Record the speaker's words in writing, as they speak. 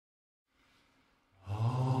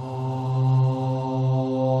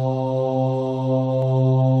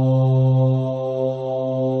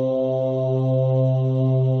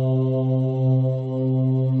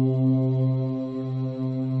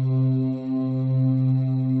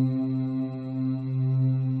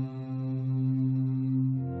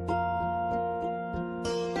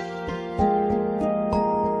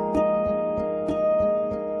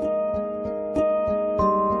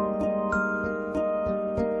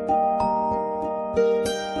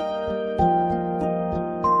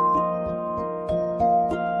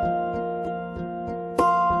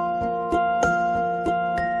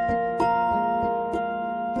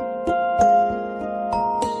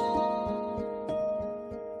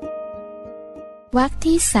วรรค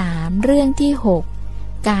ที่3เรื่องที่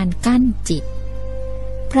6การกั้นจิต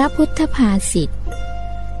พระพุทธภาษิต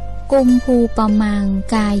กุมภูปมัง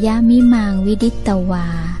กายมิมังวิดิตวา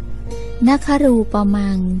นครูปมั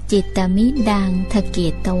งจิตตมิดังทเก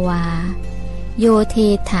ตวาโยเท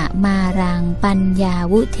ถะมารังปัญญา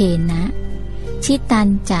วุเทนะชิตัน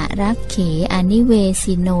จะรักเขอนิเว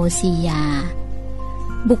สิโนสิยา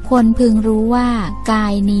บุคคลพึงรู้ว่ากา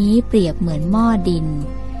ยนี้เปรียบเหมือนหม้อดิน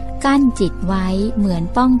กั้นจิตไว้เหมือน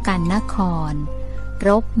ป้องกันนครร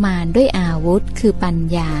บมารด้วยอาวุธคือปัญ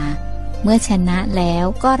ญาเมื่อชนะแล้ว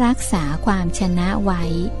ก็รักษาความชนะไว้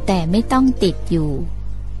แต่ไม่ต้องติดอยู่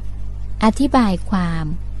อธิบายความ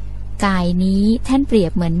กายนี้ท่านเปรีย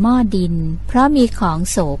บเหมือนหม้อดินเพราะมีของ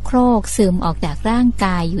โสโครกซึมออกจากร่างก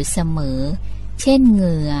ายอยู่เสมอเช่นเห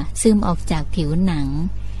งื่อซึมออกจากผิวหนัง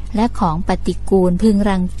และของปฏิกูลพึง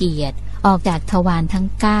รังเกียจออกจากทวารทั้ง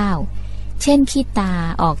9เช่นขี้ตา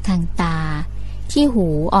ออกทางตาขี้หู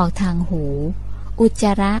ออกทางหูอุจจ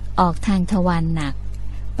าระออกทางทวารหนัก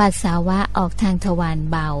ปัสสาวะออกทางทวาร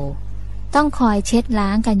เบาต้องคอยเช็ดล้า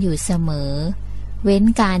งกันอยู่เสมอเว้น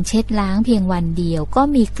การเช็ดล้างเพียงวันเดียวก็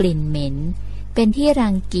มีกลิ่นเหม็นเป็นที่รั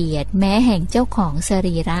งเกียจแม้แห่งเจ้าของส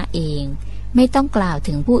รีระเองไม่ต้องกล่าว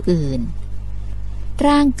ถึงผู้อื่น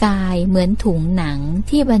ร่างกายเหมือนถุงหนัง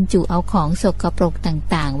ที่บรรจุเอาของสกปรก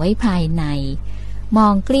ต่างๆไว้ภายในมอ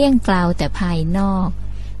งเกลี้ยงเกลาแต่ภายนอก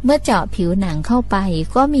เมื่อเจาะผิวหนังเข้าไป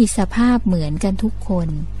ก็มีสภาพเหมือนกันทุกคน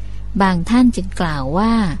บางท่านจึงกล่าวว่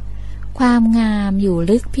าความงามอยู่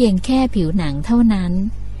ลึกเพียงแค่ผิวหนังเท่านั้น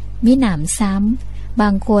มิหนำซ้ำบา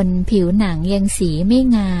งคนผิวหนังยังสีไม่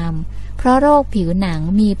งามเพราะโรคผิวหนัง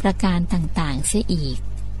มีประการต่างๆเสียอีก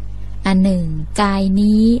อันหนึ่งกาย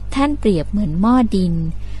นี้ท่านเปรียบเหมือนหม้อดิน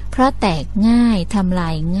เพราะแตกง่ายทำลา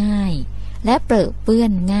ยง่ายและเปรอะเปื้อ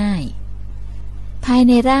นง่ายภาย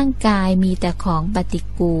ในร่างกายมีแต่ของปฏิ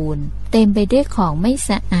กูลเต็มไปด้วยของไม่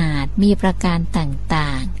สะอาดมีประการต่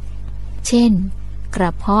างๆเช่นกร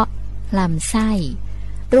ะเพาะลำไส้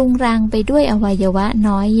รุงรังไปด้วยอวัยวะ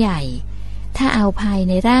น้อยใหญ่ถ้าเอาภาย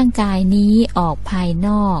ในร่างกายนี้ออกภายน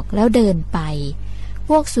อกแล้วเดินไปพ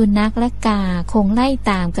วกสุนัขและกาคงไล่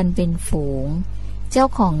ตามกันเป็นฝูงเจ้า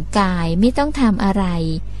ของกายไม่ต้องทำอะไร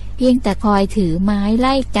เพียงแต่คอยถือไม้ไ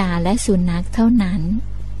ล่กาและสุนัขเท่านั้น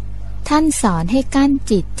ท่านสอนให้กั้น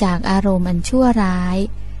จิตจากอารมณ์อันชั่วร้าย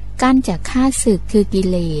กั้นจากข้าศึกคือกิ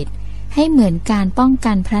เลสให้เหมือนการป้อง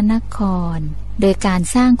กันพระนครโดยการ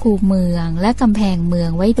สร้างคูเมืองและกำแพงเมือ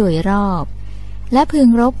งไว้โดยรอบและพึง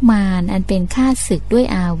รบมารอันเป็นข้าศึกด้วย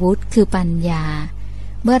อาวุธคือปัญญา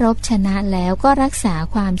เมื่อรบชนะแล้วก็รักษา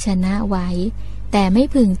ความชนะไว้แต่ไม่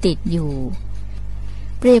พึงติดอยู่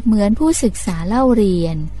เปรียบเหมือนผู้ศึกษาเล่าเรีย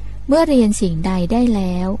นเมื่อเรียนสิ่งใดได้แ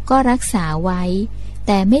ล้วก็รักษาไว้แ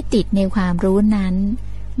ต่ไม่ติดในความรู้นั้น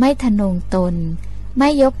ไม่ทะนงตนไม่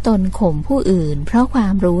ยกตนข่มผู้อื่นเพราะควา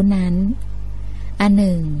มรู้นั้นอันห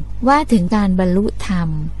นึ่งว่าถึงการบรรลุธรรม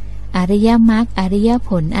อริยมรรคอริยผ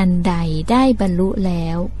ลอันใดได้บรรลุแล้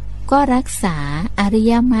วก็รักษาอริ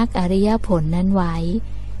ยมรรคอริยผลนั้นไว้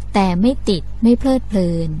แต่ไม่ติดไม่เพลิดเพ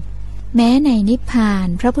ลินแม้ในนิพพาน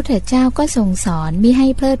พระพุทธเจ้าก็ทรงสอนมิให้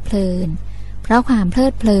เพลิดเพลินเพราะความเพลิ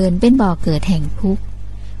ดเพลินเป็นบ่อเกิดแห่งทุกข์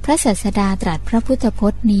พระศาสดาตรัสพระพุทธพ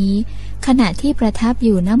จน์นี้ขณะที่ประทับอ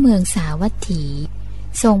ยู่ณเมืองสาวัตถี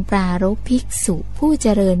ทรงปรารภภิกษุผู้เจ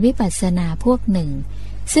ริญวิปัสสนาพวกหนึ่ง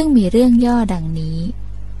ซึ่งมีเรื่องย่อดังนี้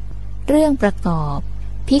เรื่องประกอบ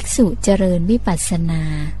ภิกษุเจริญวิปัสสนา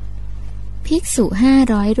ภิกษุ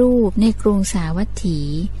500 รูปในกรุงสาวัตถี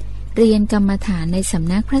เรียนกรรมฐานในส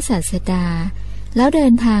ำนักพระศาสดาแล้วเดิ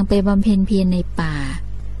นทางไปบำเพ็ญเพียรในป่า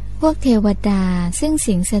พวกเทวดาซึ่ง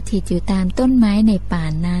สิงสถิตอยู่ตามต้นไม้ในป่า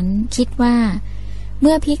นั้นคิดว่าเ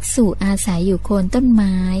มื่อภิกษุอาศัยอยู่โคนต้นไ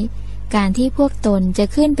ม้การที่พวกตนจะ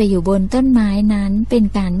ขึ้นไปอยู่บนต้นไม้นั้นเป็น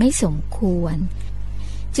การไม่สมควร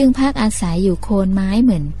จึงพักอาศัยอยู่โคนไม้เ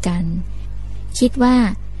หมือนกันคิดว่า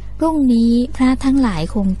พรุ่งนี้พระทั้งหลาย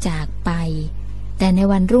คงจากไปแต่ใน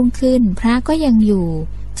วันรุ่งขึ้นพระก็ยังอยู่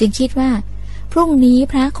จึงคิดว่าพรุ่งนี้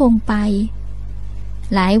พระคงไป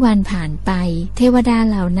หลายวันผ่านไปเทวดา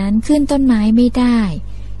เหล่านั้นขึ้นต้นไม้ไม่ได้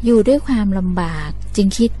อยู่ด้วยความลำบากจึง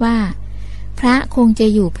คิดว่าพระคงจะ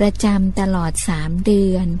อยู่ประจำตลอด3 เดื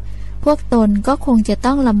อนพวกตนก็คงจะ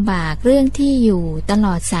ต้องลำบากเรื่องที่อยู่ตล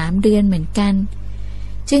อด3 เดือนเหมือนกัน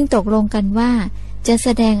จึงตกลงกันว่าจะแส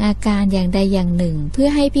ดงอาการอย่างใดอย่างหนึ่งเพื่อ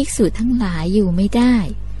ให้ภิกษุทั้งหลายอยู่ไม่ได้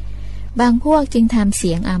บางพวกจึงทำเ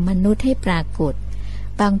สียงอมนุษย์ให้ปรากฏ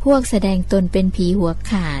บางพวกแสดงตนเป็นผีหัว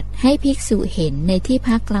ขาดให้ภิกษุเห็นในที่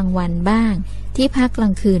พักกลางวันบ้างที่พักกลา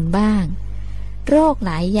งคืนบ้างโรคห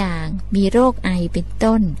ลายอย่างมีโรคไอเป็น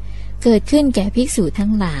ต้นเกิดขึ้นแก่ภิกษุทั้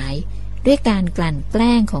งหลายด้วยการกลั่นแก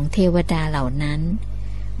ล้งของเทวดาเหล่านั้น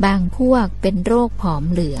บางพวกเป็นโรคผอม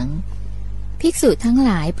เหลืองภิกษุทั้งห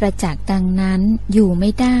ลายประจักษ์ดังนั้นอยู่ไม่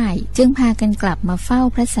ได้จึงพากันกลับมาเฝ้า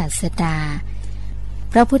พระศาสดา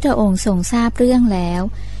พระพุทธองค์ทรงทราบเรื่องแล้ว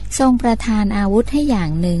ทรงประทานอาวุธให้อย่า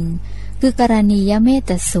งหนึ่งคือกรณียเม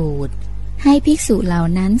ตสูตรให้ภิกษุเหล่า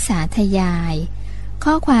นั้นสาธยาย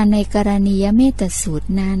ข้อความในกรณียเมตสูตร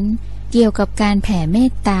นั้นเกี่ยวกับการแผ่เม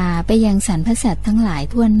ตตาไปยังสรรพสัตว์ทั้งหลาย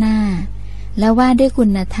ทั่วหน้าและว่าด้วยคุ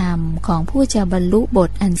ณธรรมของผู้จะบรรลุบท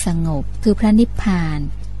อันสงบคือพระนิพพาน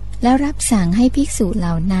แล้วรับสั่งให้ภิกษุเห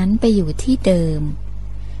ล่านั้นไปอยู่ที่เดิม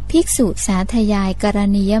ภิกษุสาธยายกร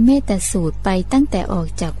ณียเมตสูตรไปตั้งแต่ออก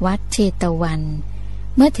จากวัดเชตวัน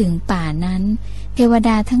เมื่อถึงป่านั้นเทวด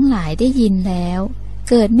าทั้งหลายได้ยินแล้ว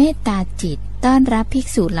เกิดเมตตาจิตต้อนรับภิก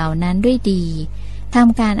ษุเหล่านั้นด้วยดีท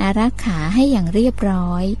ำการอารักขาให้อย่างเรียบร้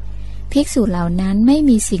อยภิกษุเหล่านั้นไม่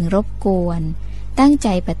มีสิ่งรบกวนตั้งใจ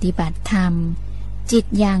ปฏิบัติธรรมจิต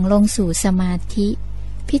อย่างลงสู่สมาธิ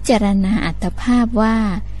พิจารณาอัตภาพว่า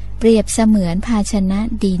เปรียบเสมือนภาชนะ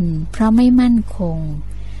ดินเพราะไม่มั่นคง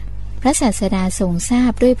พระศาสดาทรงทรา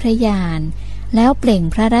บด้วยพระญาณแล้วเปล่ง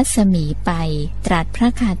พระรัศมีไปตรัสพระ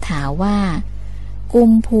คาถาว่ากุ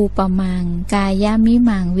มภูปมังกายามิ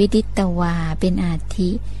มังวิดิตวาเป็นอาทิ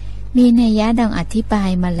มีนัยยะดังอธิบาย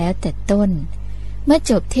มาแล้วแต่ต้นเมื่อ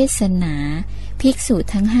จบเทศนาภิกษุ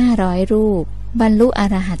ทั้ง500 รูปบรรลุอ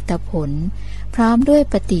รหัตผลพร้อมด้วย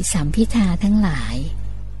ปฏิสัมภิทาทั้งหลาย